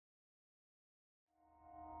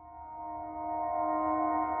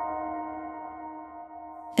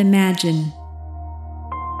Imagine.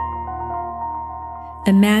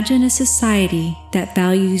 Imagine a society that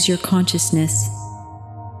values your consciousness,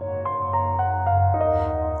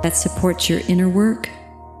 that supports your inner work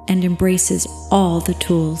and embraces all the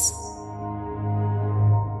tools.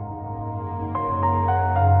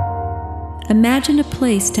 Imagine a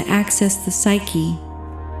place to access the psyche,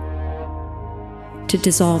 to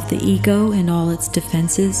dissolve the ego and all its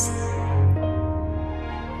defenses,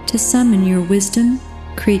 to summon your wisdom,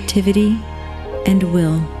 creativity, and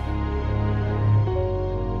will.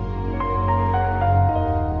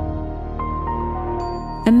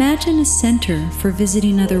 Imagine a center for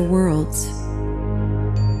visiting other worlds,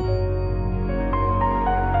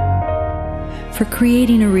 for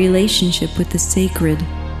creating a relationship with the sacred,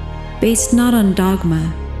 based not on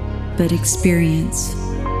dogma, but experience.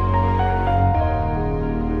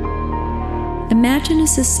 Imagine a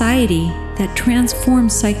society that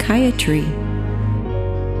transforms psychiatry,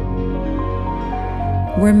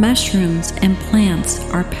 where mushrooms and plants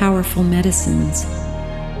are powerful medicines,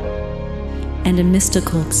 and a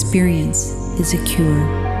mystical experience is a cure.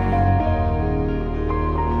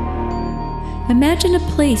 Imagine a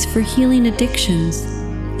place for healing addictions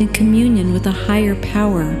in communion with a higher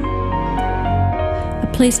power,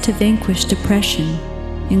 a place to vanquish depression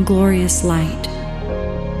in glorious light.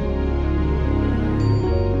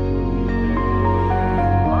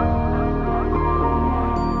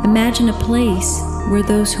 Imagine a place where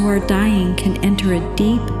those who are dying can enter a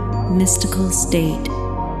deep, mystical state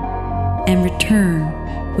and return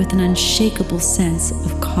with an unshakable sense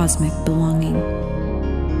of cosmic belonging.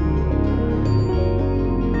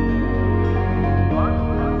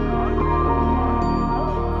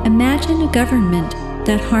 Imagine a government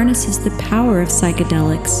that harnesses the power of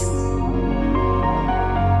psychedelics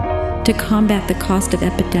to combat the cost of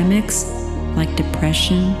epidemics like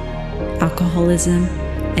depression, alcoholism,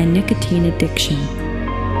 and nicotine addiction.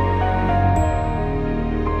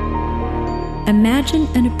 Imagine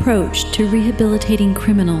an approach to rehabilitating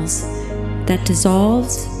criminals that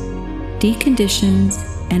dissolves, deconditions,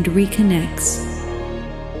 and reconnects,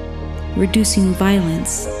 reducing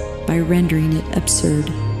violence by rendering it absurd.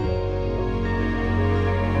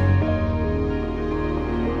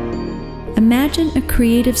 Imagine a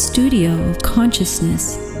creative studio of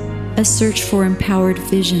consciousness, a search for empowered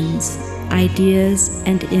visions, ideas,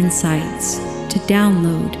 and insights to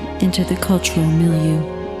download into the cultural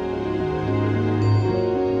milieu.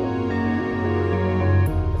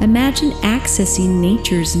 Imagine accessing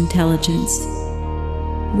nature's intelligence,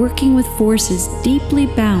 working with forces deeply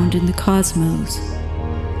bound in the cosmos,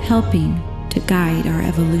 helping to guide our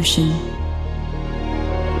evolution.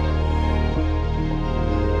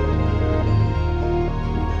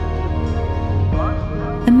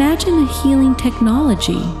 Imagine a healing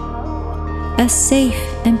technology, a safe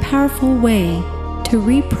and powerful way to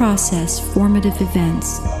reprocess formative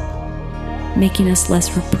events, making us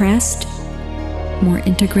less repressed, more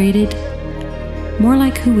integrated, more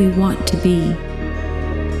like who we want to be.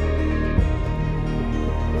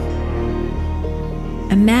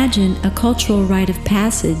 Imagine a cultural rite of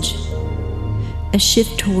passage, a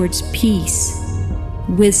shift towards peace,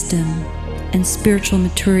 wisdom, and spiritual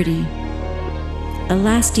maturity, a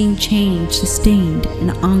lasting change sustained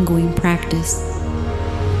in ongoing practice.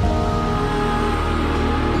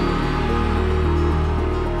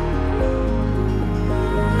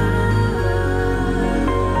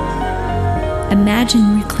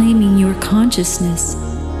 Imagine reclaiming your consciousness,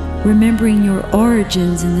 remembering your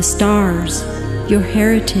origins in the stars, your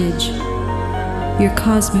heritage, your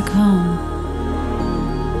cosmic home.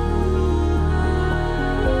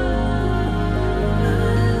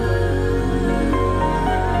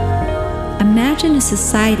 Imagine a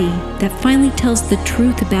society that finally tells the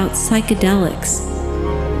truth about psychedelics,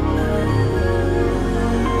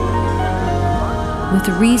 with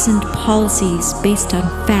reasoned policies based on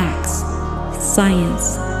facts,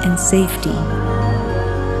 science, and safety.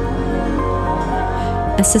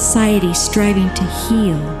 A society striving to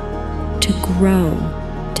heal, to grow,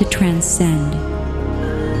 to transcend.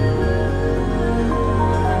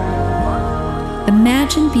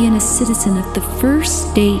 Imagine being a citizen of the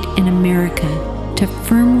first state in America to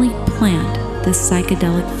firmly plant the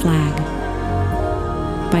psychedelic flag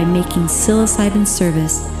by making psilocybin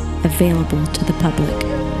service available to the public.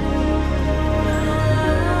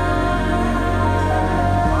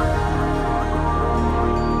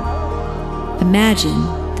 Imagine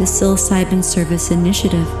the Psilocybin Service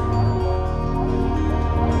Initiative.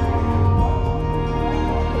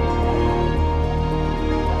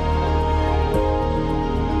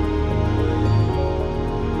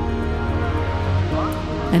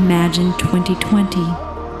 Imagine 2020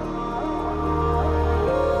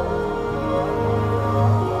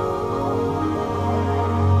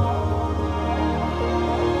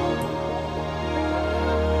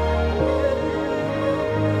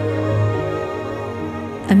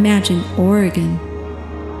 Imagine Oregon.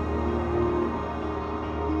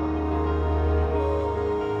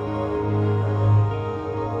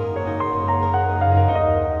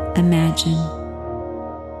 Imagine.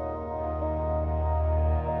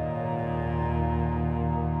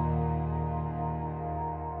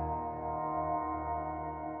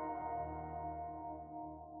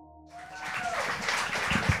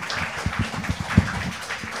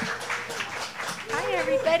 Hi,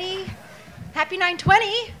 everybody. Happy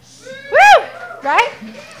 9/20. Woo! Right?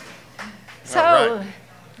 So,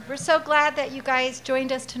 we're so glad that you guys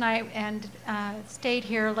joined us tonight and stayed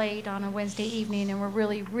here late on a Wednesday evening, and we're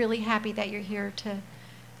really, really happy that you're here to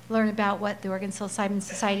learn about what the Oregon Psilocybin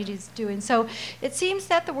Society is doing. So, it seems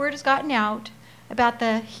that the word has gotten out about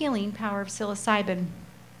the healing power of psilocybin.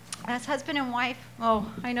 As husband and wife,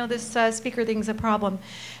 I know this speaker thing's a problem.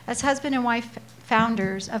 As husband and wife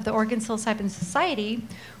founders of the Oregon Psilocybin Society,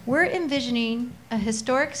 we're envisioning a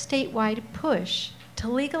historic statewide push to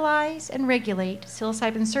legalize and regulate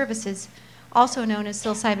psilocybin services, also known as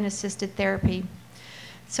psilocybin-assisted therapy.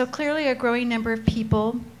 So clearly a growing number of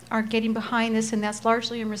people are getting behind this, and that's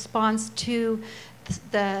largely in response to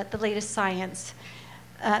the latest science.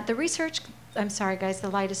 The research, I'm sorry guys, the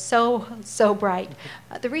light is so bright.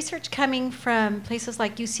 The research coming from places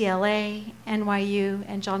like UCLA, NYU,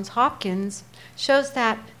 and Johns Hopkins shows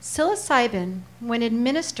that psilocybin, when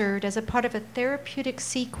administered as a part of a therapeutic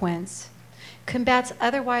sequence, combats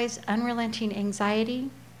otherwise unrelenting anxiety,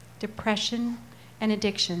 depression, and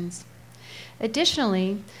addictions.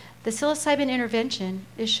 Additionally, the psilocybin intervention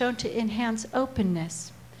is shown to enhance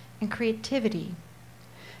openness and creativity,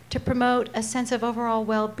 to promote a sense of overall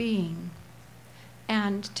well-being,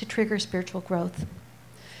 and to trigger spiritual growth.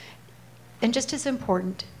 And just as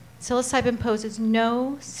important, psilocybin poses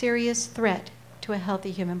no serious threat to a healthy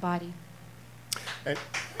human body.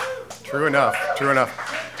 True enough.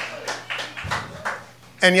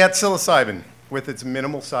 And yet psilocybin, with its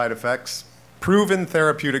minimal side effects, proven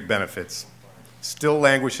therapeutic benefits, still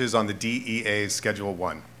languishes on the DEA's Schedule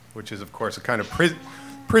 1, which is, of course, a kind of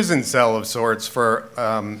prison cell of sorts for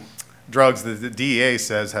drugs that the DEA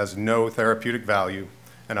says has no therapeutic value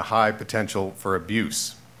and a high potential for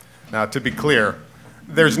abuse. Now, to be clear,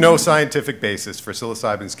 there's no scientific basis for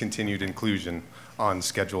psilocybin's continued inclusion on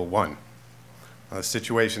Schedule 1. The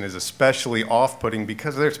situation is especially off-putting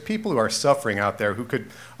because there's people who are suffering out there who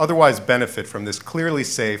could otherwise benefit from this clearly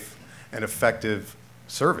safe and effective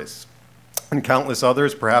service. And countless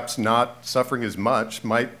others, perhaps not suffering as much,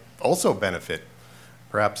 might also benefit,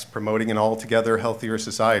 perhaps promoting an altogether healthier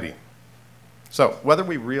society. So, whether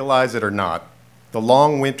we realize it or not, the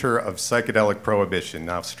long winter of psychedelic prohibition,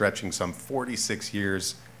 now stretching some 46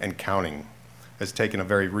 years and counting, has taken a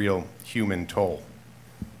very real human toll.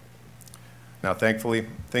 Now, thankfully,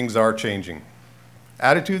 things are changing.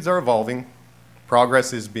 Attitudes are evolving.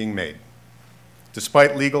 Progress is being made.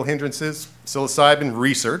 Despite legal hindrances, psilocybin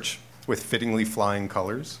research, with fittingly flying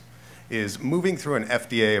colors, is moving through an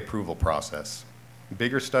FDA approval process.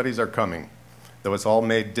 Bigger studies are coming, though it's all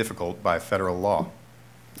made difficult by federal law.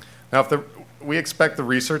 Now, we expect the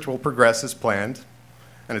research will progress as planned,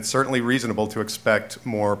 and it's certainly reasonable to expect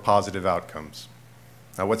more positive outcomes.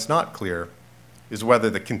 Now, what's not clear is whether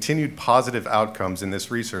the continued positive outcomes in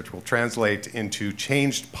this research will translate into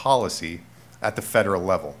changed policy at the federal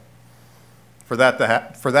level. For that to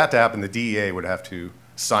happen, the DEA would have to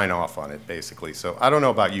sign off on it, basically. So I don't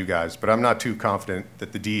know about you guys, but I'm not too confident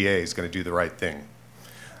that the DEA is going to do the right thing.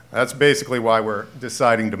 That's basically why we're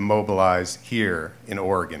deciding to mobilize here in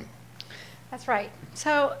Oregon. That's right.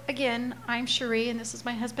 So again, I'm Cherie, and this is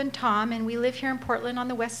my husband Tom, and we live here in Portland on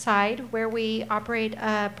the west side, where we operate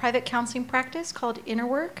a private counseling practice called Inner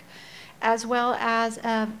Work, as well as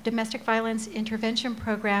a domestic violence intervention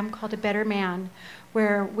program called A Better Man,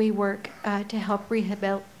 where we work to help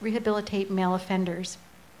rehabilitate male offenders.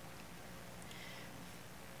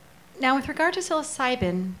 Now, with regard to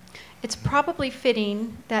psilocybin, it's probably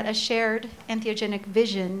fitting that a shared entheogenic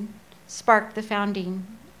vision sparked the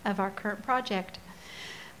founding of our current project.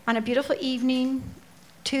 On a beautiful evening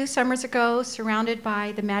 2 summers ago, surrounded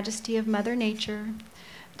by the majesty of Mother Nature,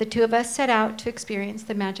 the two of us set out to experience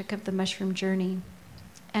the magic of the mushroom journey.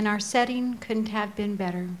 And our setting couldn't have been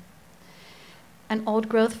better. An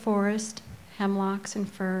old-growth forest, hemlocks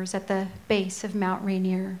and firs at the base of Mount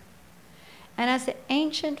Rainier. And as the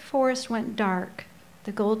ancient forest went dark,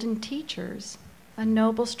 the golden teachers, a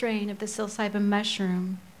noble strain of the psilocybin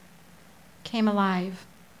mushroom, came alive.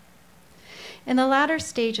 In the latter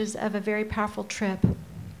stages of a very powerful trip,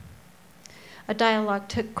 a dialogue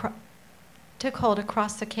took hold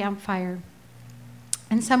across the campfire.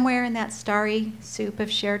 And somewhere in that starry soup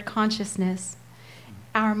of shared consciousness,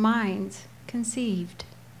 our minds conceived.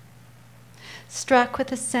 Struck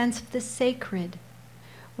with a sense of the sacred,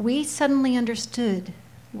 we suddenly understood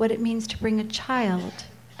what it means to bring a child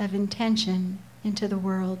of intention into the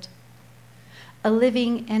world. A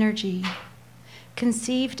living energy,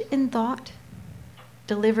 conceived in thought,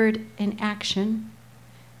 delivered in action,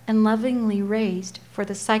 and lovingly raised for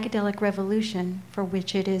the psychedelic revolution for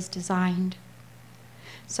which it is designed.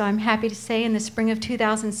 So I'm happy to say in the spring of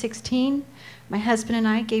 2016, my husband and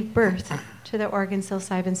I gave birth to the Oregon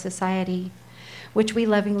Psilocybin Society, which we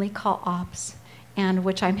lovingly call OPS, and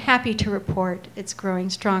which I'm happy to report it's growing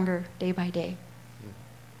stronger day by day.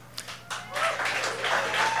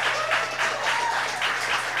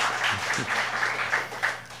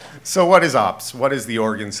 So what is OPS? What is the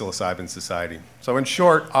Oregon Psilocybin Society? So in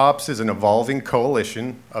short, OPS is an evolving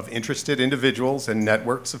coalition of interested individuals and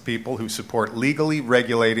networks of people who support legally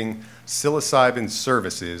regulating psilocybin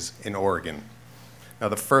services in Oregon. Now,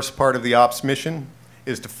 the first part of the OPS mission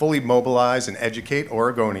is to fully mobilize and educate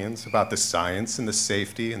Oregonians about the science and the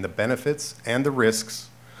safety and the benefits and the risks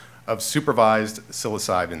of supervised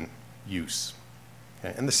psilocybin use.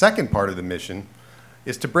 Okay? And the second part of the mission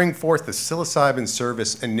is to bring forth the Psilocybin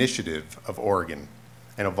Service Initiative of Oregon,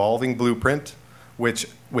 an evolving blueprint which,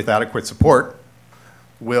 with adequate support,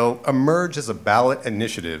 will emerge as a ballot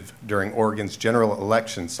initiative during Oregon's general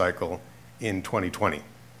election cycle in 2020.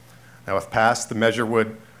 Now, if passed, the measure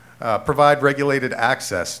would provide regulated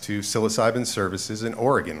access to psilocybin services in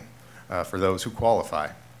Oregon for those who qualify.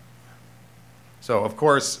 So, of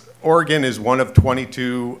course, Oregon is one of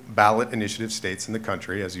 22 ballot initiative states in the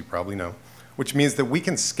country, as you probably know, which means that we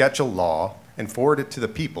can sketch a law and forward it to the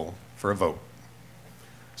people for a vote.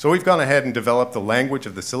 So we've gone ahead and developed the language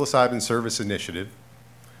of the Psilocybin Service Initiative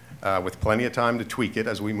with plenty of time to tweak it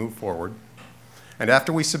as we move forward. And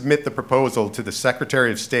after we submit the proposal to the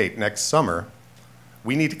Secretary of State next summer,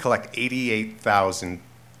 we need to collect 88,000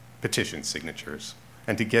 petition signatures,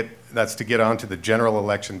 and that's to get onto the general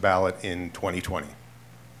election ballot in 2020.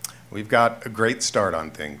 We've got a great start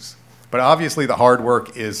on things, but obviously the hard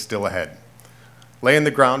work is still ahead. Laying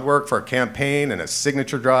the groundwork for a campaign and a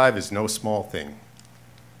signature drive is no small thing.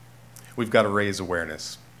 We've got to raise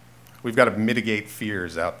awareness. We've got to mitigate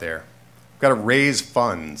fears out there. We've got to raise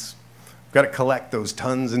funds. We've got to collect those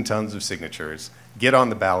tons and tons of signatures, get on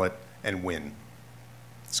the ballot, and win.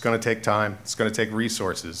 It's going to take time. It's going to take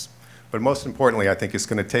resources. But most importantly, I think it's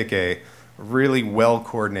going to take a really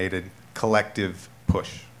well-coordinated, collective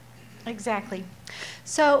push. Exactly.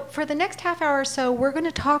 So for the next half hour or so, we're going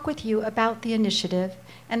to talk with you about the initiative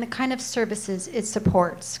and the kind of services it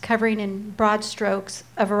supports, covering in broad strokes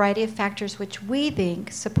a variety of factors which we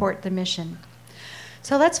think support the mission.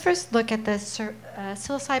 So let's first look at the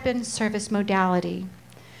psilocybin service modality.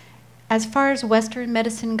 As far as Western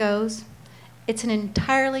medicine goes, it's an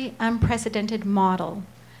entirely unprecedented model.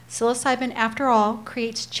 Psilocybin, after all,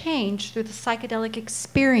 creates change through the psychedelic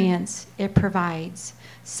experience it provides,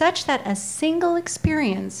 such that a single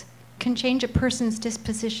experience can change a person's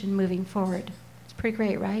disposition moving forward. It's pretty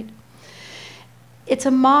great, right? It's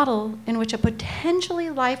a model in which a potentially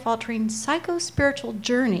life-altering psycho-spiritual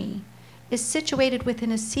journey is situated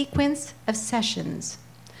within a sequence of sessions,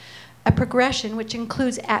 a progression which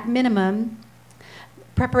includes, at minimum,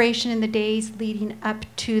 preparation in the days leading up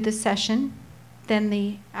to the session, then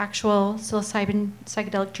the actual psilocybin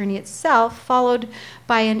psychedelic journey itself, followed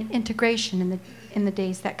by an integration in the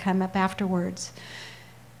days that come up afterwards.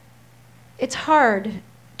 It's hard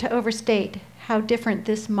to overstate how different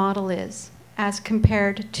this model is as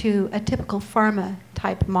compared to a typical pharma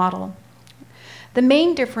type model. The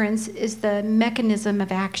main difference is the mechanism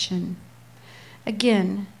of action.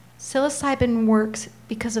 Again, psilocybin works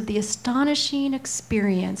because of the astonishing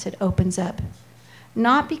experience it opens up,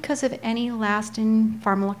 not because of any lasting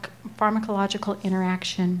pharmacological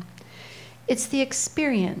interaction. It's the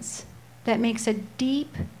experience that makes a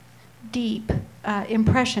deep, deep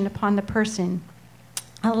impression upon the person,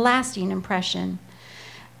 a lasting impression.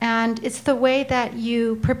 And it's the way that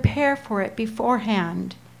you prepare for it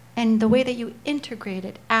beforehand and the way that you integrate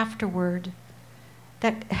it afterward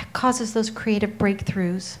that causes those creative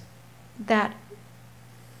breakthroughs, that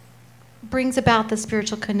brings about the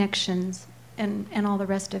spiritual connections and all the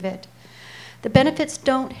rest of it. The benefits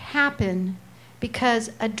don't happen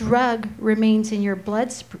because a drug remains in your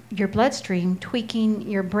bloodstream, tweaking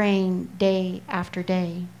your brain day after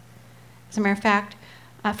day. As a matter of fact,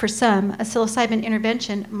 for some, a psilocybin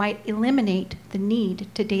intervention might eliminate the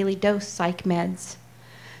need to daily dose psych meds.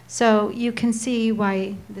 So you can see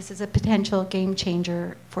why this is a potential game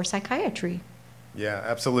changer for psychiatry. Yeah,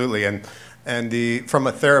 absolutely. And from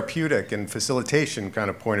a therapeutic and facilitation kind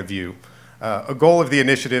of point of view, A goal of the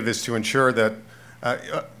initiative is to ensure that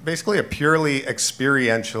basically a purely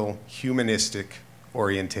experiential, humanistic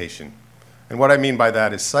orientation. And what I mean by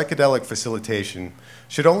that is psychedelic facilitation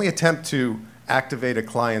should only attempt to activate a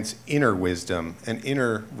client's inner wisdom and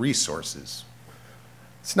inner resources.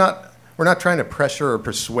 We're not trying to pressure or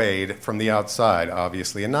persuade from the outside,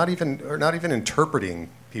 obviously, and not even interpreting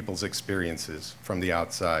people's experiences from the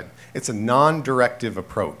outside. It's a non-directive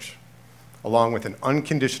approach, along with an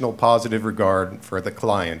unconditional positive regard for the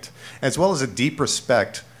client, as well as a deep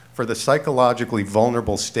respect for the psychologically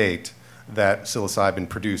vulnerable state that psilocybin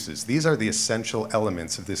produces. These are the essential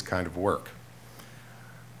elements of this kind of work.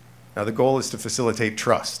 Now, the goal is to facilitate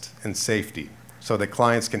trust and safety so that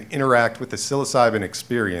clients can interact with the psilocybin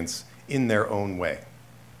experience in their own way.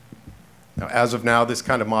 Now, as of now, this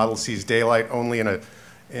kind of model sees daylight only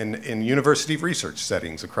in university research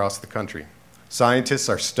settings across the country. Scientists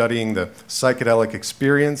are studying the psychedelic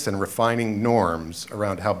experience and refining norms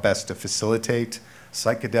around how best to facilitate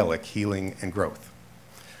psychedelic healing and growth.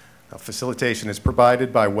 Now, facilitation is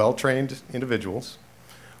provided by well-trained individuals,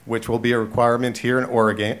 which will be a requirement here in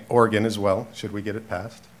Oregon as well, should we get it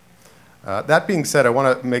passed. That being said, I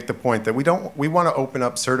want to make the point that we want to open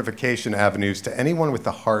up certification avenues to anyone with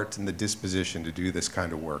the heart and the disposition to do this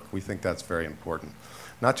kind of work. We think that's very important,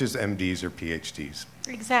 not just MDs or PhDs.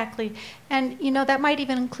 Exactly. And, that might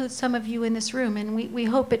even include some of you in this room, and we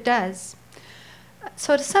hope it does.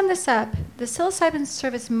 So to sum this up, the psilocybin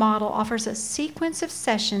service model offers a sequence of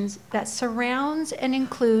sessions that surrounds and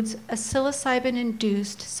includes a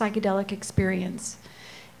psilocybin-induced psychedelic experience.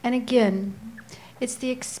 And again, it's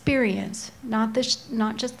the experience, not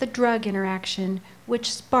just the drug interaction,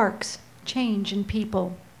 which sparks change in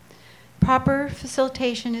people. Proper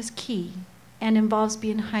facilitation is key and involves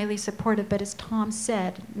being highly supportive, but as Tom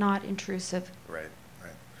said, not intrusive. Right.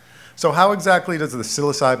 So how exactly does the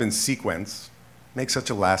psilocybin sequence make such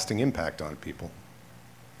a lasting impact on people?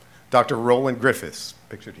 Dr. Roland Griffiths,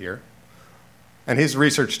 pictured here, and his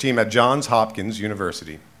research team at Johns Hopkins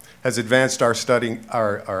University has advanced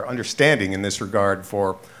our understanding in this regard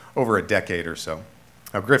for over a decade or so.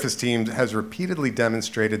 Now, Griffiths' team has repeatedly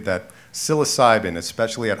demonstrated that psilocybin,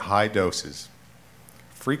 especially at high doses,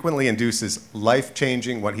 frequently induces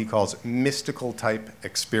life-changing, what he calls mystical-type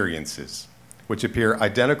experiences, which appear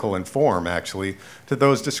identical in form, actually, to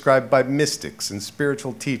those described by mystics and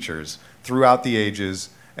spiritual teachers throughout the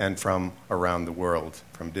ages and from around the world,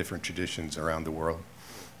 from different traditions around the world.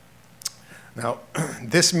 Now,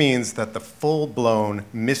 this means that the full-blown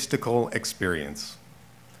mystical experience,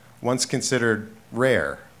 once considered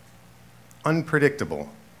rare, unpredictable,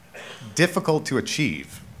 difficult to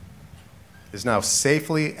achieve, is now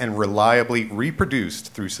safely and reliably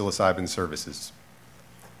reproduced through psilocybin services.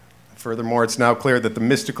 Furthermore, it's now clear that the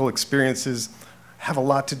mystical experiences have a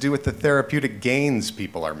lot to do with the therapeutic gains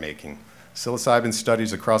people are making. Psilocybin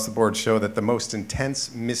studies across the board show that the most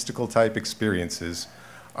intense mystical type experiences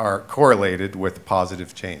are correlated with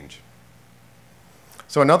positive change.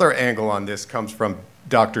 So another angle on this comes from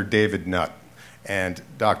Dr. David Nutt and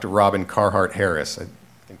Dr. Robin Carhart Harris. I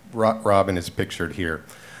think Robin is pictured here.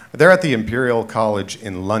 They're at the Imperial College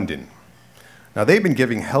in London. Now, they've been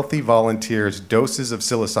giving healthy volunteers doses of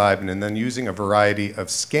psilocybin and then using a variety of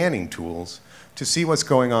scanning tools to see what's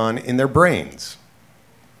going on in their brains.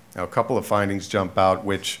 Now, a couple of findings jump out,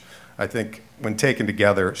 which I think, when taken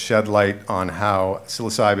together, shed light on how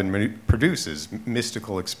psilocybin produces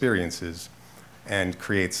mystical experiences and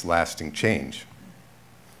creates lasting change.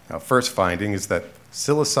 Now, first finding is that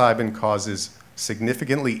psilocybin causes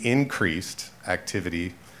significantly increased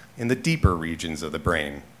activity in the deeper regions of the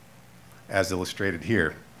brain, as illustrated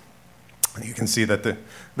here. You can see that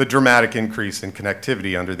the dramatic increase in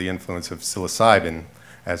connectivity under the influence of psilocybin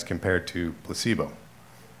as compared to placebo.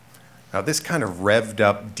 Now, this kind of revved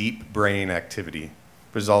up deep brain activity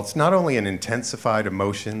results not only in intensified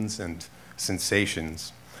emotions and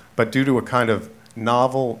sensations, but due to a kind of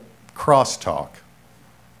novel crosstalk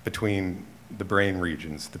between the brain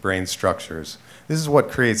regions, the brain structures. This is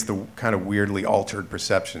what creates the kind of weirdly altered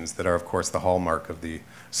perceptions that are, of course, the hallmark of the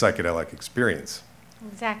psychedelic experience.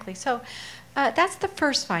 Exactly. So that's the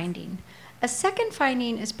first finding. A second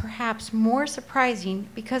finding is perhaps more surprising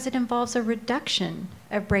because it involves a reduction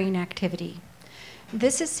of brain activity.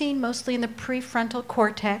 This is seen mostly in the prefrontal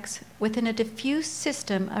cortex within a diffuse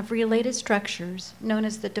system of related structures known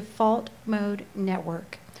as the default mode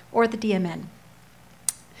network, or the DMN.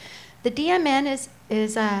 The DMN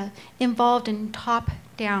is involved in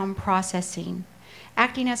top-down processing,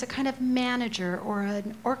 acting as a kind of manager or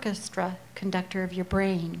an orchestra conductor of your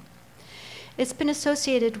brain. It's been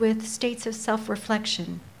associated with states of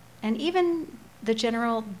self-reflection and even the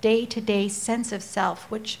general day-to-day sense of self,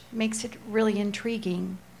 which makes it really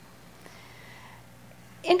intriguing.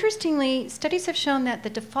 Interestingly, studies have shown that the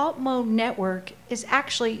default mode network is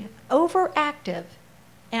actually overactive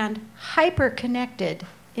and hyper-connected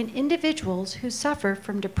in individuals who suffer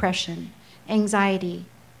from depression, anxiety,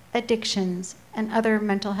 addictions, and other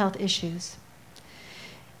mental health issues.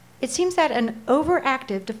 It seems that an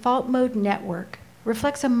overactive default mode network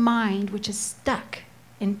reflects a mind which is stuck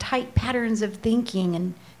in tight patterns of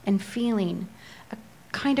thinking and feeling, a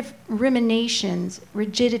kind of ruminations,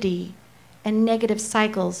 rigidity, and negative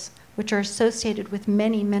cycles which are associated with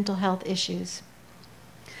many mental health issues.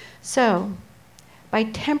 So, by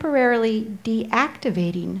temporarily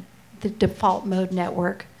deactivating the default mode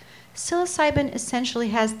network, psilocybin essentially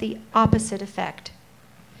has the opposite effect.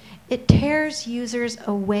 It tears users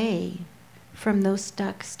away from those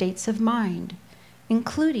stuck states of mind,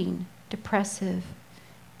 including depressive,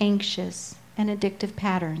 anxious, and addictive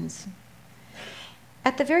patterns.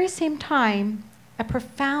 At the very same time, a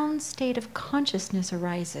profound state of consciousness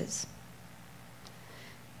arises,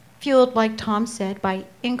 fueled, like Tom said, by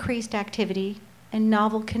increased activity and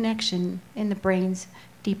novel connection in the brain's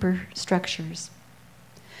deeper structures.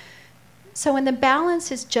 So when the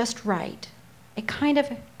balance is just right, a kind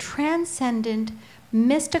of transcendent,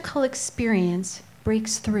 mystical experience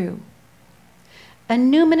breaks through. A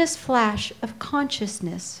numinous flash of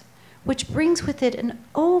consciousness, which brings with it an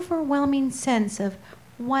overwhelming sense of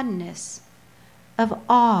oneness, of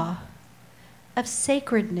awe, of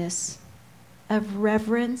sacredness, of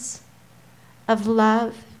reverence, of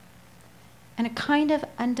love, and a kind of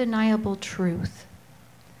undeniable truth.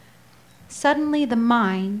 Suddenly the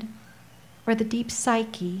mind, or the deep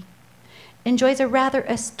psyche, enjoys a rather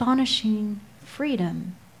astonishing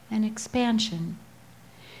freedom and expansion.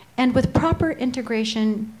 And with proper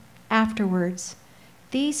integration afterwards,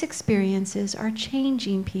 these experiences are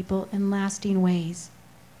changing people in lasting ways.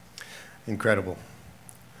 Incredible.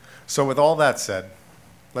 So with all that said,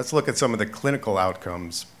 let's look at some of the clinical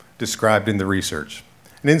outcomes described in the research.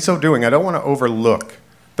 And in so doing, I don't want to overlook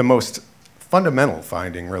the most fundamental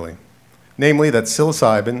finding, really, namely that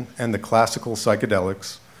psilocybin and the classical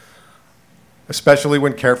psychedelics, especially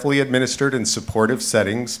when carefully administered in supportive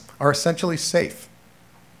settings, are essentially safe.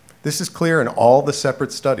 This is clear in all the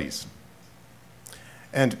separate studies.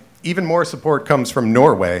 And even more support comes from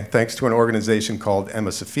Norway, thanks to an organization called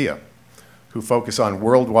Emma Sophia, who focus on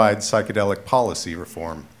worldwide psychedelic policy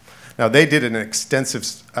reform. Now, they did an extensive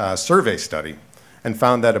survey study and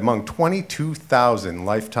found that among 22,000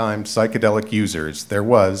 lifetime psychedelic users, there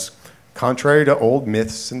was, contrary to old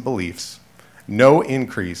myths and beliefs, no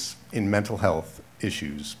increase in mental health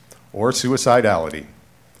issues or suicidality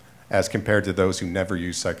as compared to those who never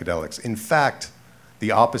use psychedelics. In fact,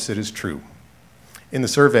 the opposite is true. In the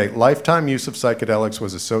survey, lifetime use of psychedelics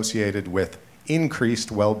was associated with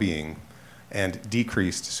increased well-being and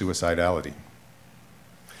decreased suicidality.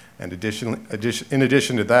 And in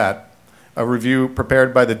addition to that, a review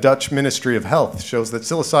prepared by the Dutch Ministry of Health shows that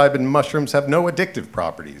psilocybin mushrooms have no addictive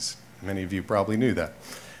properties. Many of you probably knew that.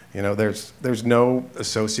 You know, there's no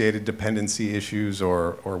associated dependency issues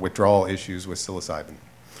or withdrawal issues with psilocybin.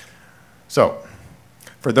 So,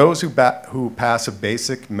 for those who pass a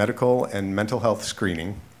basic medical and mental health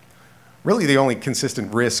screening, really the only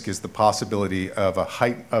consistent risk is the possibility of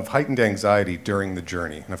heightened anxiety during the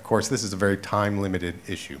journey. And of course, this is a very time-limited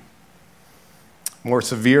issue. More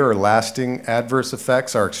severe or lasting adverse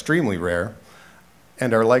effects are extremely rare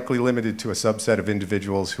and are likely limited to a subset of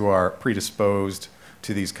individuals who are predisposed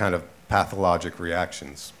to these kind of pathologic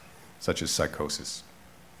reactions, such as psychosis.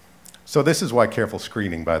 So this is why careful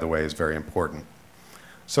screening, by the way, is very important.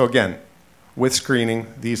 So again, with screening,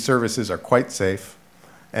 these services are quite safe,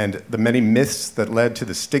 and the many myths that led to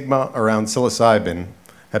the stigma around psilocybin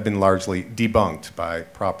have been largely debunked by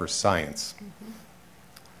proper science. Mm-hmm.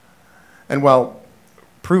 And while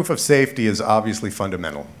proof of safety is obviously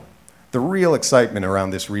fundamental, the real excitement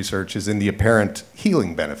around this research is in the apparent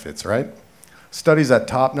healing benefits, right? Studies at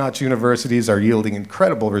top-notch universities are yielding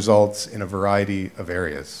incredible results in a variety of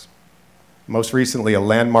areas. Most recently, a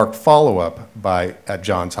landmark follow-up at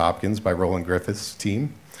Johns Hopkins by Roland Griffith's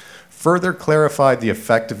team further clarified the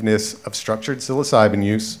effectiveness of structured psilocybin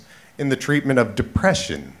use in the treatment of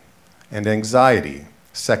depression and anxiety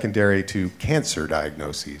secondary to cancer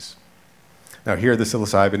diagnoses. Now here, the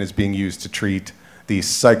psilocybin is being used to treat the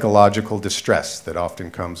psychological distress that often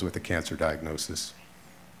comes with a cancer diagnosis.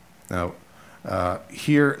 Now,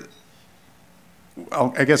 here,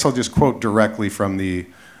 I guess I'll just quote directly from the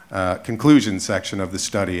conclusion section of the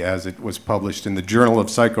study as it was published in the Journal of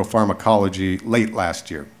Psychopharmacology late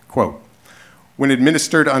last year. Quote, When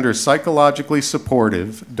administered under psychologically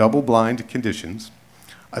supportive, double-blind conditions,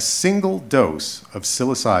 a single dose of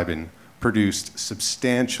psilocybin produced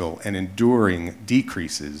substantial and enduring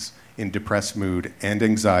decreases in depressed mood and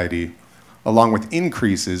anxiety, along with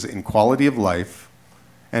increases in quality of life,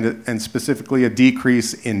 and specifically a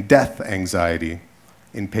decrease in death anxiety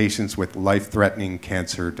in patients with life-threatening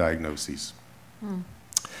cancer diagnoses.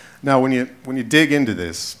 Now, when you dig into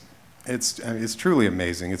this, it's truly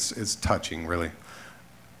amazing. It's touching, really.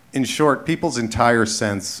 In short, people's entire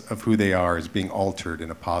sense of who they are is being altered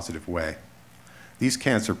in a positive way. These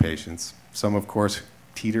cancer patients, some of course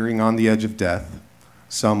teetering on the edge of death,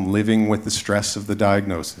 some living with the stress of the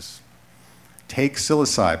diagnosis, take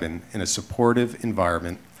psilocybin in a supportive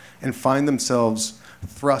environment and find themselves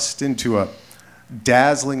thrust into a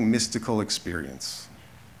dazzling mystical experience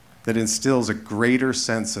that instills a greater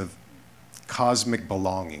sense of cosmic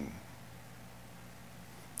belonging.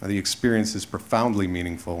 Now, the experience is profoundly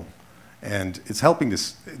meaningful, and it's helping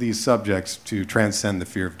these subjects to transcend the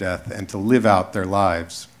fear of death and to live out their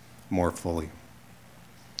lives more fully.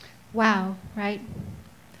 Wow, right?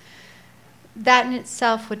 That in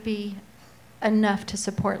itself would be enough to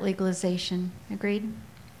support legalization. Agreed?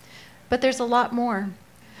 But there's a lot more.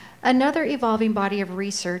 Another evolving body of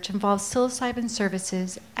research involves psilocybin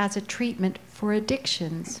services as a treatment for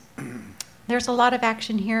addictions. There's a lot of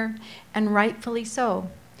action here, and rightfully so.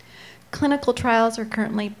 Clinical trials are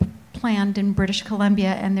currently planned in British Columbia,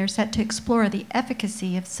 and they're set to explore the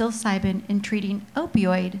efficacy of psilocybin in treating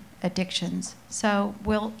opioid addictions. So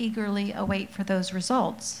we'll eagerly await for those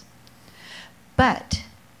results. But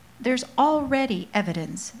there's already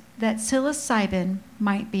evidence that psilocybin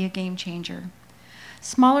might be a game changer.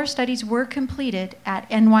 Smaller studies were completed at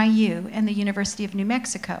NYU and the University of New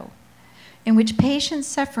Mexico, in which patients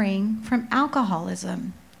suffering from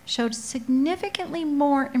alcoholism showed significantly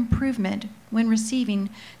more improvement when receiving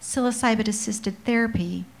psilocybin-assisted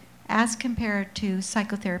therapy as compared to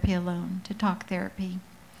psychotherapy alone, to talk therapy.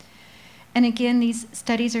 And again, these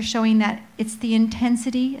studies are showing that it's the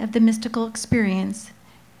intensity of the mystical experience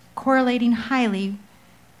correlating highly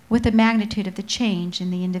with the magnitude of the change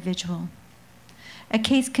in the individual. A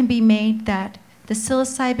case can be made that the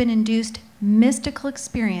psilocybin-induced mystical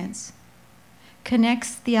experience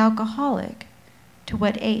connects the alcoholic to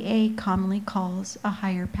what AA commonly calls a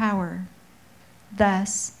higher power,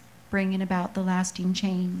 thus bringing about the lasting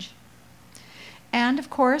change. And of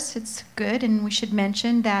course, it's good, and we should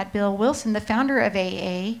mention that Bill Wilson, the founder of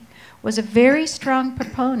AA, was a very strong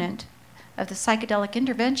proponent of the psychedelic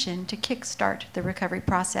intervention to kickstart the recovery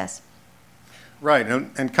process. Right,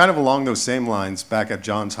 and kind of along those same lines, back at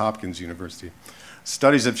Johns Hopkins University,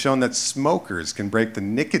 studies have shown that smokers can break the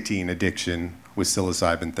nicotine addiction with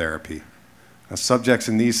psilocybin therapy. Now, subjects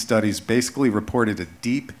in these studies basically reported a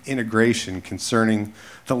deep integration concerning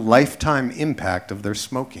the lifetime impact of their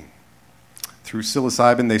smoking. Through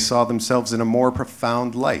psilocybin, they saw themselves in a more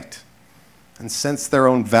profound light and sensed their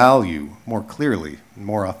own value more clearly and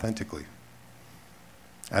more authentically.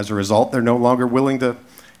 As a result, they're no longer willing to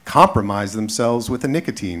compromise themselves with a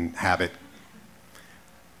nicotine habit.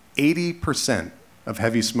 80% of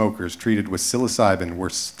heavy smokers treated with psilocybin were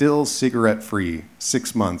still cigarette-free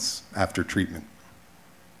 6 months after treatment.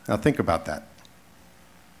 Now think about that.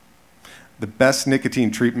 The best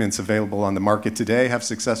nicotine treatments available on the market today have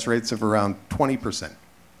success rates of around 20%.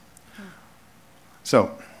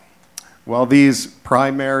 So, while these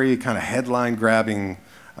primary kind of headline-grabbing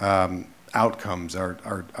outcomes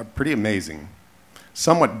are pretty amazing,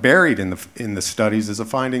 somewhat buried in the studies is a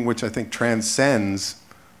finding which I think transcends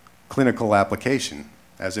clinical application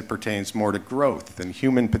as it pertains more to growth and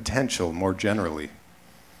human potential more generally.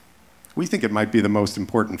 We think it might be the most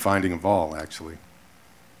important finding of all, actually.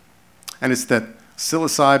 And it's that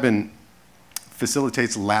psilocybin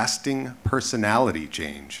facilitates lasting personality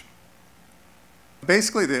change.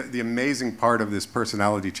 Basically, the amazing part of this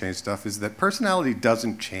personality change stuff is that personality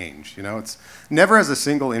doesn't change. You know, it's never as a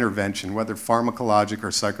single intervention, whether pharmacologic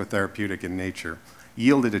or psychotherapeutic in nature,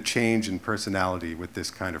 yielded a change in personality with this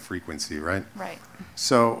kind of frequency, right? Right.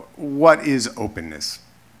 So what is openness?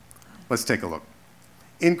 Let's take a look.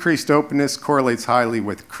 Increased openness correlates highly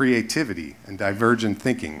with creativity and divergent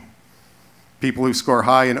thinking. People who score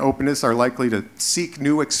high in openness are likely to seek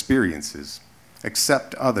new experiences,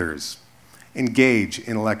 accept others, engage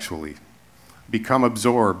intellectually, become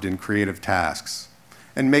absorbed in creative tasks,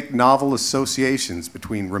 and make novel associations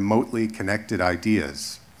between remotely connected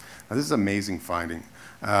ideas. Now, this is an amazing finding,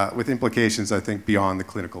 with implications, I think, beyond the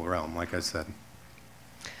clinical realm, like I said.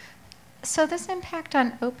 So this impact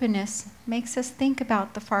on openness makes us think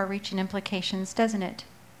about the far-reaching implications, doesn't it?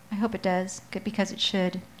 I hope it does, good, because it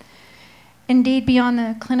should. Indeed, beyond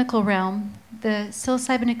the clinical realm, the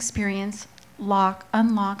psilocybin experience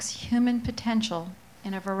unlocks human potential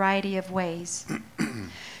in a variety of ways.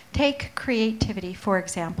 Take creativity, for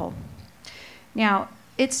example. Now,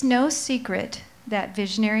 it's no secret that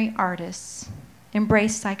visionary artists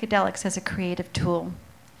embrace psychedelics as a creative tool.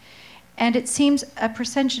 And it seems a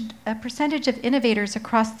percentage of innovators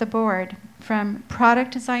across the board, from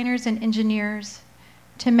product designers and engineers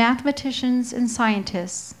to mathematicians and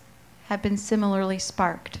scientists, have been similarly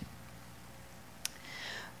sparked.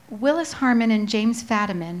 Willis Harman and James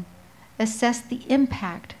Fadiman assessed the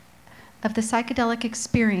impact of the psychedelic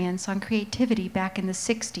experience on creativity back in the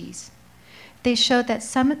 60s. They showed that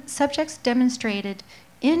some subjects demonstrated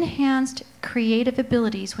enhanced creative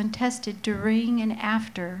abilities when tested during and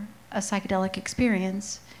after a psychedelic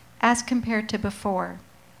experience as compared to before.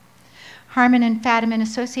 Harman and Fadiman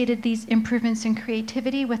associated these improvements in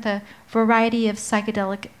creativity with a variety of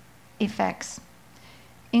psychedelic effects,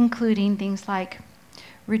 including things like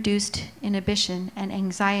reduced inhibition and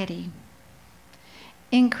anxiety,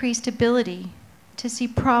 increased ability to see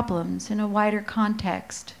problems in a wider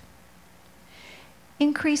context,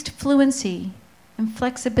 increased fluency and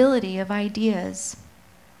flexibility of ideas,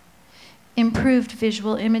 improved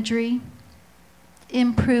visual imagery,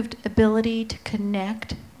 improved ability to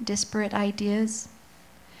connect disparate ideas,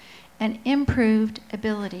 and improved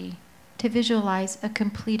ability to visualize a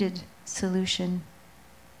completed solution.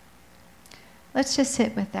 Let's just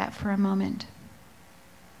sit with that for a moment.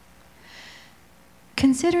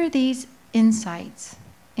 Consider these insights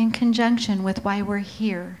in conjunction with why we're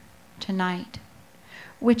here tonight,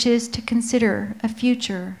 which is to consider a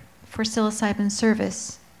future for psilocybin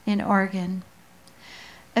service in Oregon,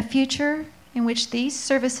 a future in which these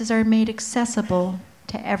services are made accessible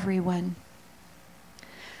to everyone.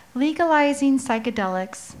 Legalizing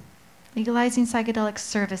psychedelic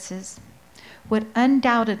services would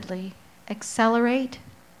undoubtedly accelerate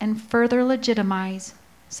and further legitimize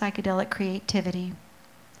psychedelic creativity.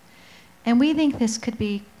 And we think this could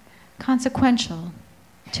be consequential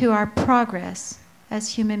to our progress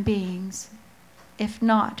as human beings, if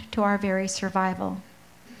not to our very survival,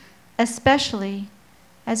 especially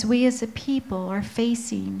as we as a people are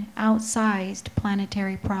facing outsized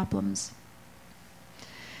planetary problems.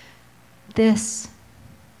 This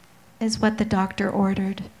is what the doctor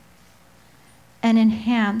ordered: an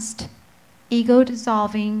enhanced,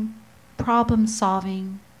 ego-dissolving,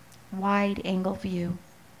 problem-solving, wide-angle view.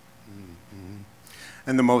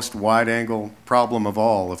 And the most wide-angle problem of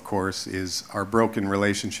all, of course, is our broken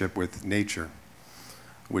relationship with nature,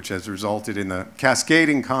 which has resulted in the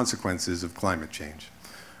cascading consequences of climate change.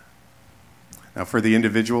 Now, for the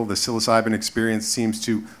individual, the psilocybin experience seems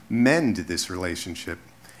to mend this relationship.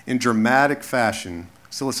 In dramatic fashion,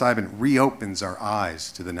 psilocybin reopens our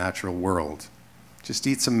eyes to the natural world. Just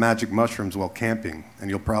eat some magic mushrooms while camping, and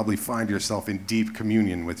you'll probably find yourself in deep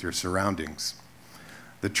communion with your surroundings.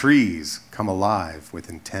 The trees come alive with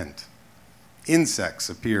intent. Insects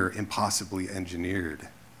appear impossibly engineered.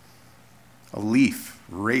 A leaf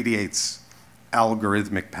radiates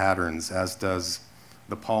algorithmic patterns, as does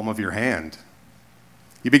the palm of your hand.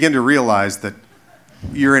 You begin to realize that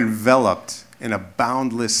you're enveloped in a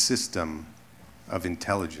boundless system of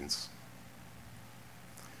intelligence.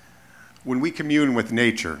 When we commune with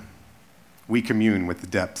nature, we commune with the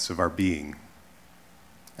depths of our being.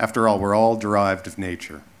 After all, we're all derived of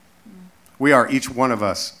nature. We are, each one of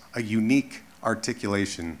us, a unique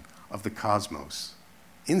articulation of the cosmos,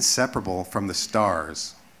 inseparable from the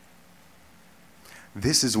stars.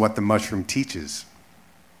 This is what the mushroom teaches.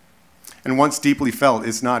 And once deeply felt,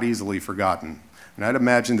 it's not easily forgotten. And I'd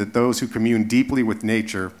imagine that those who commune deeply with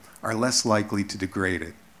nature are less likely to degrade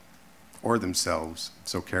it, or themselves,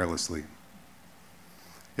 so carelessly.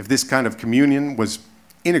 If this kind of communion was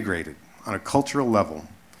integrated on a cultural level,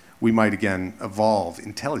 we might again evolve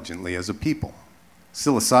intelligently as a people.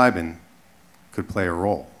 Psilocybin could play a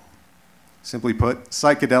role. Simply put,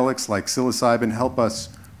 psychedelics like psilocybin help us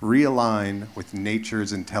realign with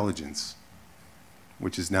nature's intelligence,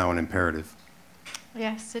 which is now an imperative.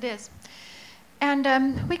 Yes, it is.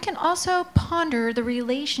 And we can also ponder the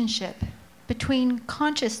relationship between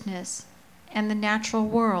consciousness and the natural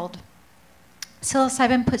world.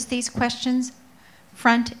 Psilocybin puts these questions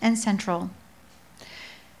front and central.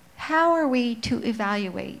 How are we to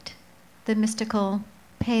evaluate the mystical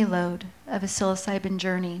payload of a psilocybin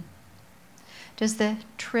journey? Does the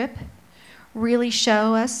trip really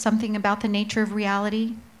show us something about the nature of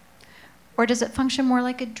reality? Or does it function more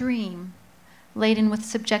like a dream, laden with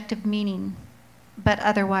subjective meaning, but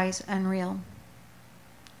otherwise unreal?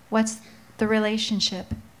 What's the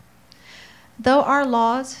relationship? Though our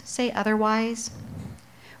laws say otherwise,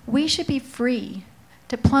 we should be free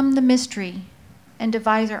to plumb the mystery and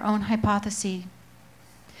devise our own hypothesis.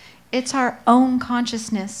 It's our own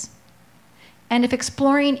consciousness, and if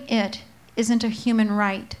exploring it isn't a human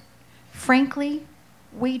right, frankly,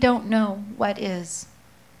 we don't know what is.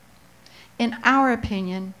 In our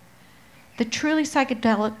opinion, the truly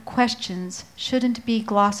psychedelic questions shouldn't be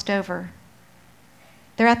glossed over.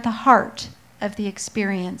 They're at the heart of the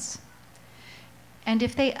experience. And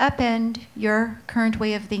if they upend your current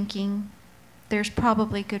way of thinking, there's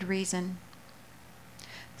probably good reason.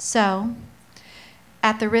 So,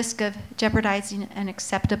 at the risk of jeopardizing an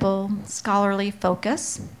acceptable scholarly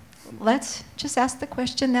focus, let's just ask the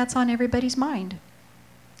question that's on everybody's mind.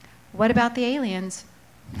 What about the aliens?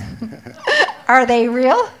 Are they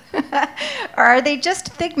real? Or are they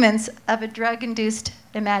just figments of a drug-induced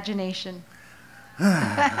imagination?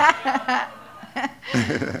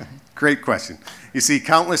 Great question. You see,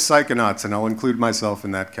 countless psychonauts, and I'll include myself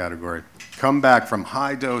in that category, come back from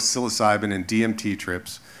high-dose psilocybin and DMT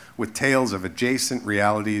trips with tales of adjacent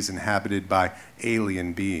realities inhabited by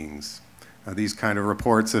alien beings. Now, these kind of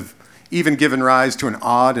reports have even given rise to an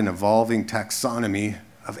odd and evolving taxonomy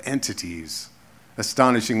of entities,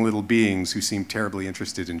 astonishing little beings who seem terribly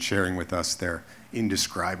interested in sharing with us their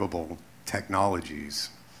indescribable technologies.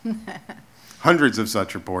 Hundreds of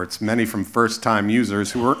such reports, many from first-time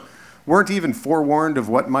users who weren't even forewarned of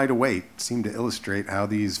what might await, seem to illustrate how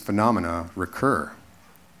these phenomena recur.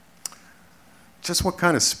 Just what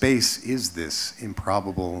kind of space is this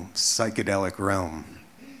improbable psychedelic realm?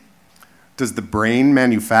 Does the brain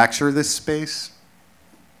manufacture this space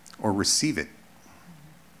or receive it?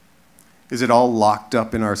 Is it all locked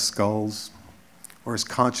up in our skulls? Or is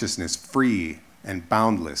consciousness free and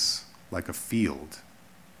boundless like a field?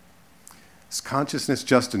 Is consciousness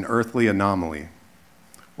just an earthly anomaly?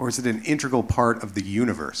 Or is it an integral part of the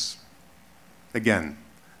universe? Again,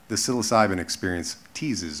 the psilocybin experience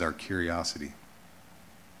teases our curiosity.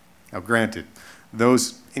 Now, granted,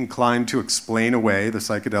 those inclined to explain away the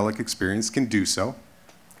psychedelic experience can do so,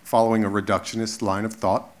 following a reductionist line of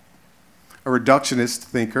thought. A reductionist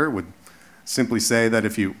thinker would simply say that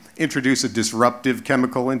if you introduce a disruptive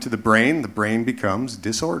chemical into the brain becomes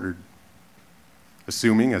disordered.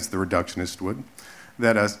 Assuming, as the reductionist would,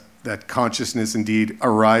 that consciousness indeed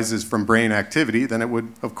arises from brain activity, then it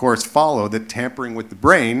would, of course, follow that tampering with the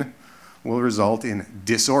brain will result in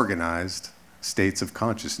disorganized states of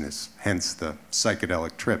consciousness, hence the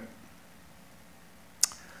psychedelic trip.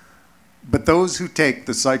 But those who take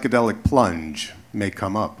the psychedelic plunge may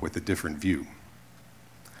come up with a different view.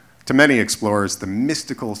 To many explorers, the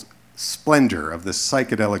mystical splendor of the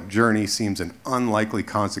psychedelic journey seems an unlikely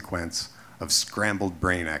consequence of scrambled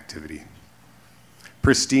brain activity.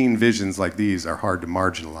 Pristine visions like these are hard to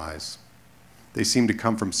marginalize. They seem to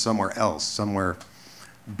come from somewhere else, somewhere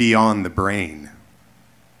beyond the brain.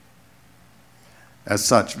 As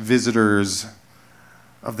such, visitors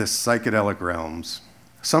of the psychedelic realms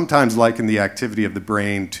sometimes liken the activity of the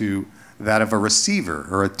brain to that of a receiver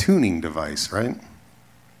or a tuning device, right?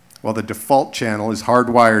 While the default channel is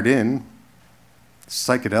hardwired in,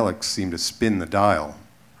 psychedelics seem to spin the dial.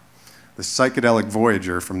 The psychedelic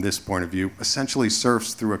voyager, from this point of view, essentially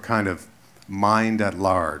surfs through a kind of mind at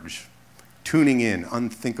large, tuning in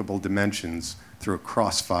unthinkable dimensions through a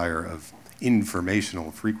crossfire of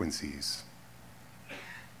informational frequencies.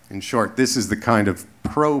 In short, this is the kind of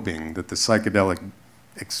probing that the psychedelic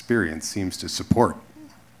experience seems to support.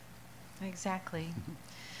 Exactly.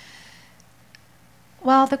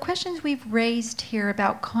 While the questions we've raised here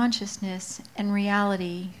about consciousness and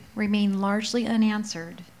reality remain largely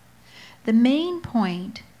unanswered, the main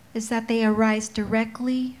point is that they arise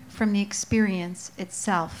directly from the experience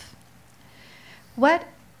itself. What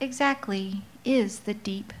exactly is the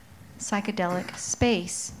deep psychedelic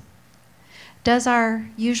space? Does our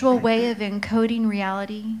usual way of encoding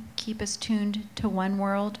reality keep us tuned to one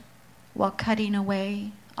world while cutting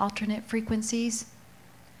away alternate frequencies?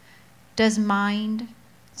 Does mind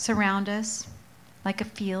surround us like a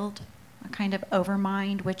field, a kind of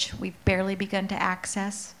overmind which we've barely begun to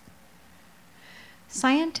access?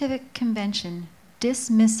 Scientific convention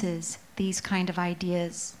dismisses these kind of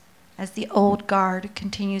ideas as the old guard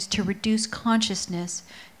continues to reduce consciousness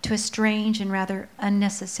to a strange and rather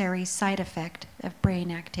unnecessary side effect of brain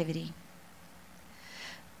activity.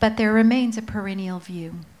 But there remains a perennial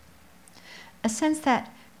view, a sense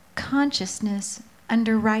that consciousness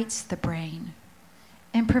underwrites the brain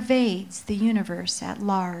and pervades the universe at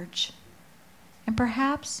large. And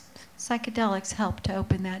perhaps psychedelics help to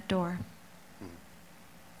open that door.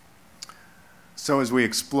 So as we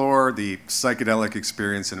explore the psychedelic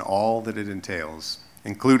experience and all that it entails,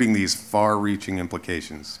 including these far-reaching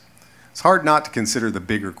implications, it's hard not to consider the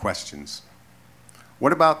bigger questions.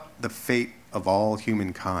 What about the fate of all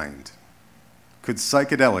humankind? Could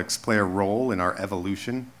psychedelics play a role in our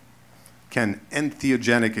evolution? Can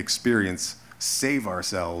entheogenic experience save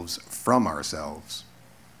ourselves from ourselves?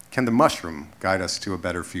 Can the mushroom guide us to a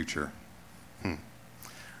better future?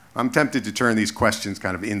 I'm tempted to turn these questions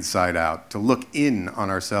kind of inside out, to look in on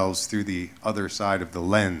ourselves through the other side of the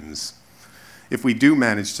lens. If we do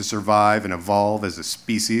manage to survive and evolve as a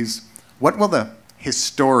species, what will the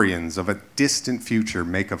historians of a distant future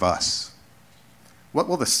make of us? What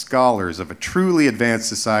will the scholars of a truly advanced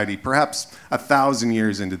society, perhaps 1,000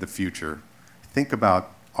 years into the future, think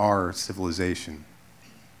about our civilization?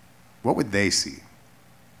 What would they see?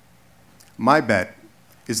 My bet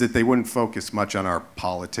is that they wouldn't focus much on our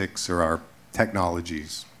politics or our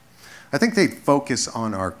technologies. I think they'd focus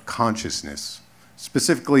on our consciousness,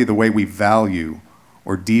 specifically the way we value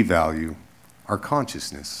or devalue our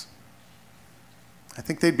consciousness. I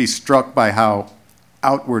think they'd be struck by how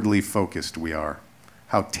outwardly focused we are,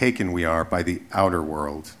 how taken we are by the outer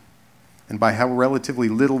world, and by how relatively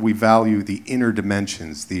little we value the inner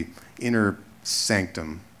dimensions, the inner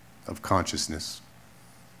sanctum of consciousness.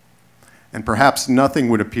 And perhaps nothing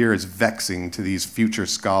would appear as vexing to these future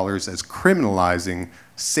scholars as criminalizing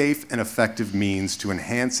safe and effective means to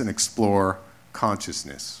enhance and explore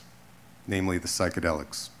consciousness, namely the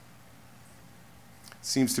psychedelics. It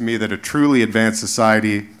seems to me that a truly advanced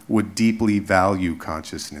society would deeply value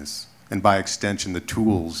consciousness, and by extension, the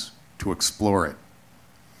tools to explore it.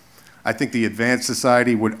 I think the advanced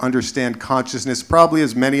society would understand consciousness, probably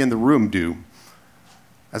as many in the room do,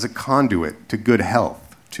 as a conduit to good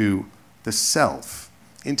health, to the self,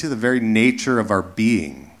 into the very nature of our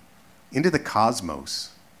being, into the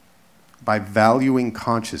cosmos. By valuing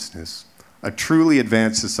consciousness, a truly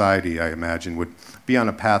advanced society, I imagine, would be on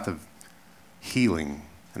a path of healing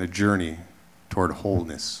and a journey toward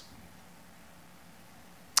wholeness.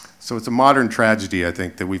 So it's a modern tragedy, I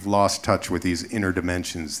think, that we've lost touch with these inner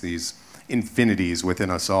dimensions, these infinities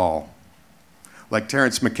within us all. Like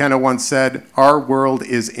Terence McKenna once said, our world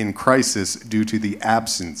is in crisis due to the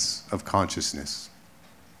absence of consciousness.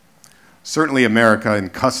 Certainly America in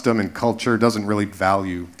custom and culture doesn't really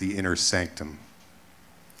value the inner sanctum.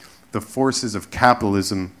 The forces of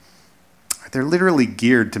capitalism, they're literally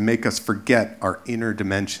geared to make us forget our inner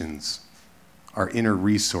dimensions, our inner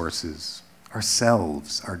resources,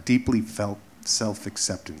 ourselves, our deeply felt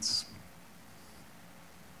self-acceptance.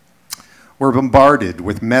 We're bombarded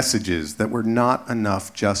with messages that we're not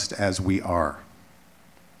enough just as we are.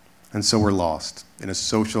 And so we're lost in a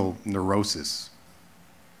social neurosis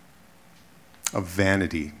of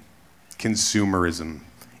vanity, consumerism,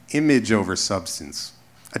 image over substance,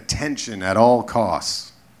 attention at all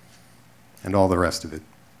costs, and all the rest of it.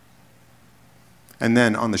 And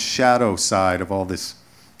then on the shadow side of all this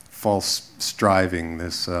false striving,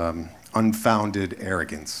 this unfounded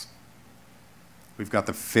arrogance, we've got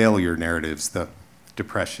the failure narratives, the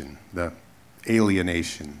depression, the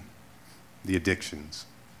alienation, the addictions.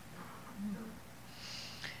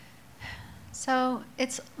 So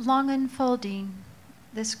it's long unfolding,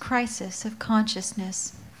 this crisis of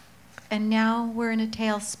consciousness. And now we're in a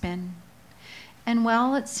tailspin. And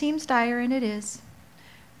while it seems dire, and it is,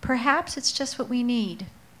 perhaps it's just what we need.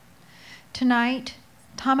 Tonight,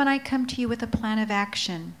 Tom and I come to you with a plan of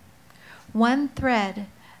action. One thread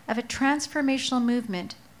of a transformational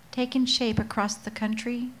movement taking shape across the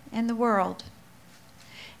country and the world.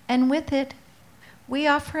 And with it, we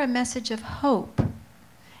offer a message of hope.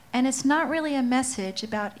 And it's not really a message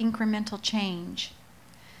about incremental change.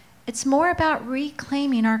 It's more about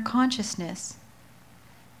reclaiming our consciousness.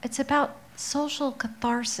 It's about social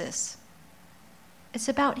catharsis. It's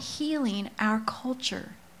about healing our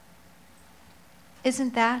culture.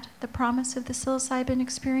 Isn't that the promise of the psilocybin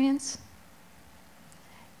experience?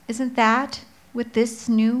 Isn't that what this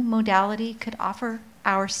new modality could offer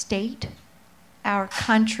our state, our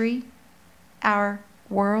country, our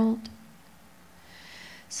world?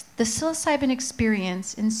 The psilocybin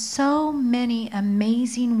experience, in so many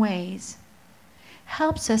amazing ways,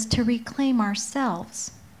 helps us to reclaim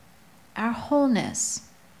ourselves, our wholeness,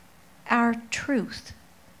 our truth.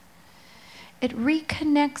 It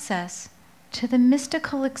reconnects us to the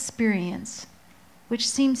mystical experience, which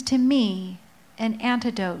seems to me an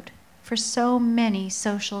antidote for so many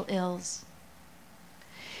social ills.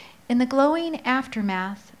 In the glowing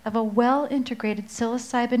aftermath of a well-integrated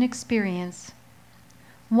psilocybin experience,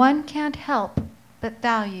 one can't help but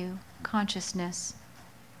value consciousness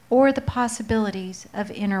or the possibilities of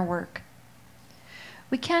inner work.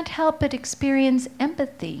 we can't help but experience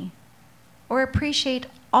empathy or appreciate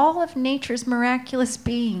all of nature's miraculous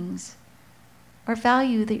beings, or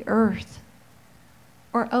value the earth,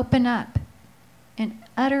 or open up in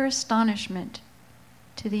utter astonishment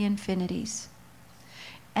to the infinities.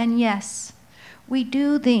 And yes, we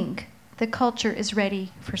do think the culture is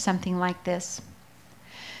ready for something like this.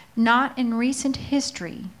 Not in recent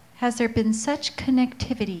history has there been such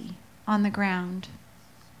connectivity on the ground.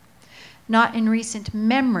 Not in recent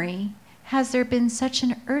memory has there been such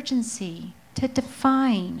an urgency to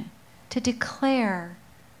define, to declare,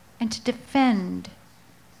 and to defend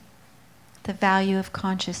the value of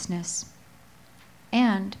consciousness,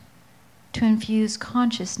 and to infuse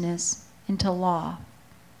consciousness into law.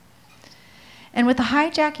 And with the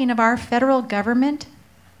hijacking of our federal government,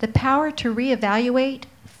 the power to reevaluate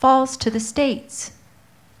falls to the states.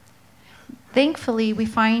 Thankfully, we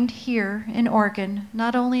find here in Oregon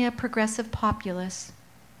not only a progressive populace,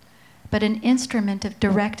 but an instrument of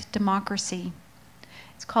direct democracy.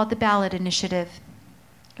 It's called the Ballot Initiative.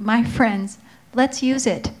 My friends, let's use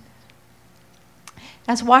it.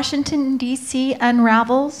 As Washington, D.C.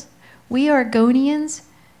 unravels, we Oregonians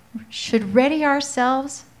should ready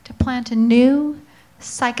ourselves to plant a new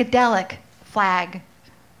psychedelic flag.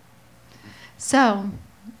 So,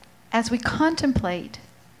 as we contemplate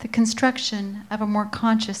the construction of a more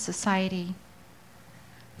conscious society,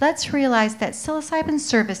 let's realize that psilocybin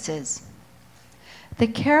services, the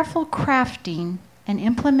careful crafting and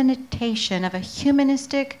implementation of a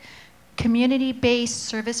humanistic, community-based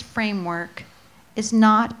service framework is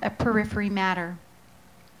not a periphery matter.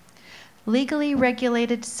 Legally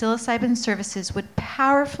regulated psilocybin services would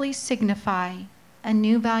powerfully signify a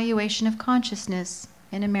new valuation of consciousness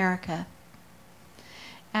in America.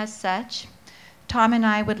 As such, Tom and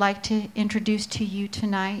I would like to introduce to you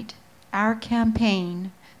tonight our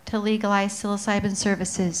campaign to legalize psilocybin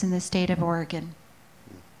services in the state of Oregon.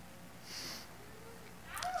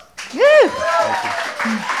 Woo!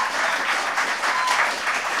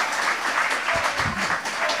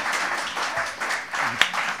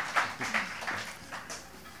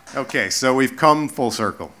 Okay, so we've come full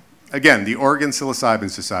circle. Again, the Oregon Psilocybin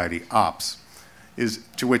Society, OPS,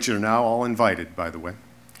 to which you're now all invited, by the way,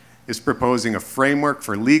 is proposing a framework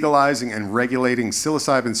for legalizing and regulating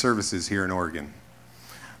psilocybin services here in Oregon.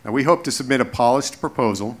 Now, we hope to submit a polished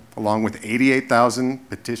proposal along with 88,000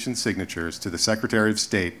 petition signatures to the Secretary of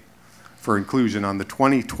State for inclusion on the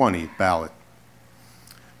 2020 ballot.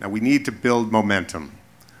 Now, we need to build momentum.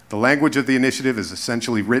 The language of the initiative is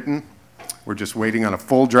essentially written. We're just waiting on a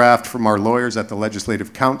full draft from our lawyers at the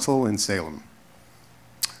Legislative Council in Salem.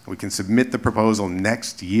 We can submit the proposal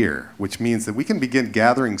next year, which means that we can begin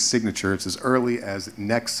gathering signatures as early as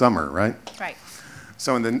next summer, right? Right.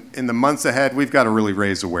 So in the months ahead, we've got to really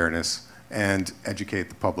raise awareness and educate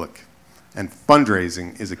the public. And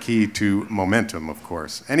fundraising is a key to momentum, of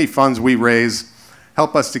course. Any funds we raise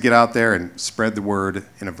help us to get out there and spread the word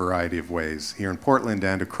in a variety of ways here in Portland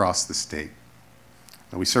and across the state.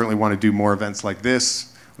 And we certainly want to do more events like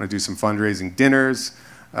this. We want to do some fundraising dinners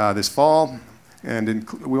this fall. And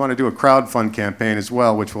we want to do a crowdfund campaign as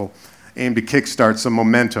well, which will aim to kickstart some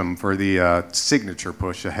momentum for the signature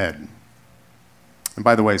push ahead. And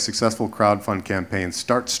by the way, successful crowdfund campaigns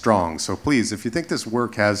start strong. So please, if you think this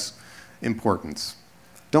work has importance,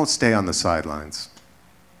 don't stay on the sidelines.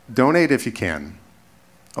 Donate if you can.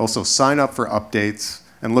 Also, sign up for updates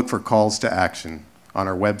and look for calls to action on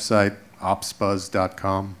our website,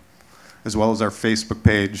 opsbuzz.com, as well as our Facebook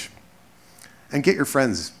page. And get your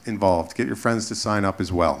friends involved. Get your friends to sign up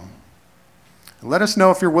as well. And let us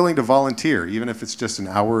know if you're willing to volunteer, even if it's just an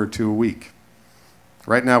hour or two a week.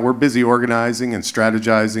 Right now, we're busy organizing and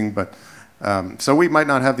strategizing, but so we might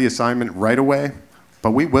not have the assignment right away,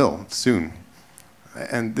 but we will soon.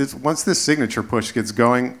 And once this signature push gets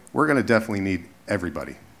going, we're going to definitely need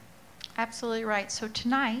everybody. Absolutely right. So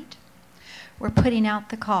tonight, we're putting out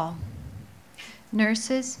the call.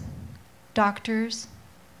 Nurses, doctors,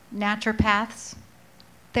 naturopaths,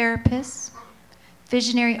 therapists,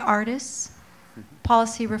 visionary artists,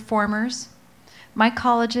 policy reformers,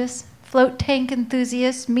 mycologists, float tank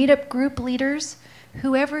enthusiasts, meetup group leaders,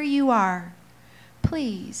 whoever you are,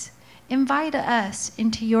 please invite us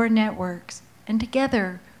into your networks, and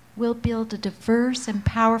together we'll build a diverse and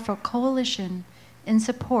powerful coalition in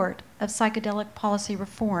support of psychedelic policy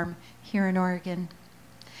reform here in Oregon.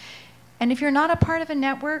 And if you're not a part of a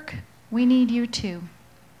network, we need you too.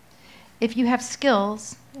 If you have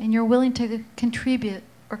skills and you're willing to contribute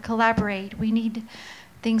or collaborate, we need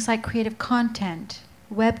things like creative content,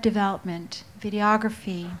 web development,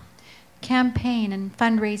 videography, campaign and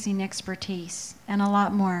fundraising expertise, and a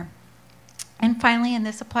lot more. And finally, and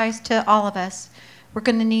this applies to all of us, we're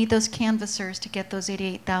going to need those canvassers to get those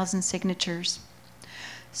 88,000 signatures.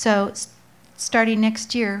 So starting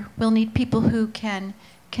next year, we'll need people who can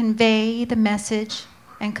convey the message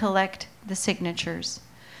and collect the signatures.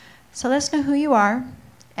 So let us know who you are,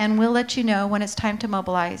 and we'll let you know when it's time to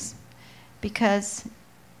mobilize, because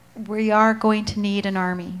we are going to need an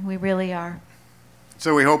army. We really are.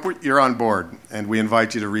 So we hope you're on board, and we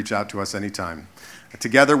invite you to reach out to us anytime.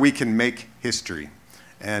 Together we can make history,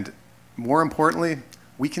 and more importantly,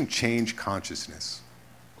 we can change consciousness.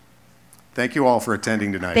 Thank you all for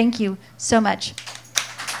attending tonight. Thank you so much.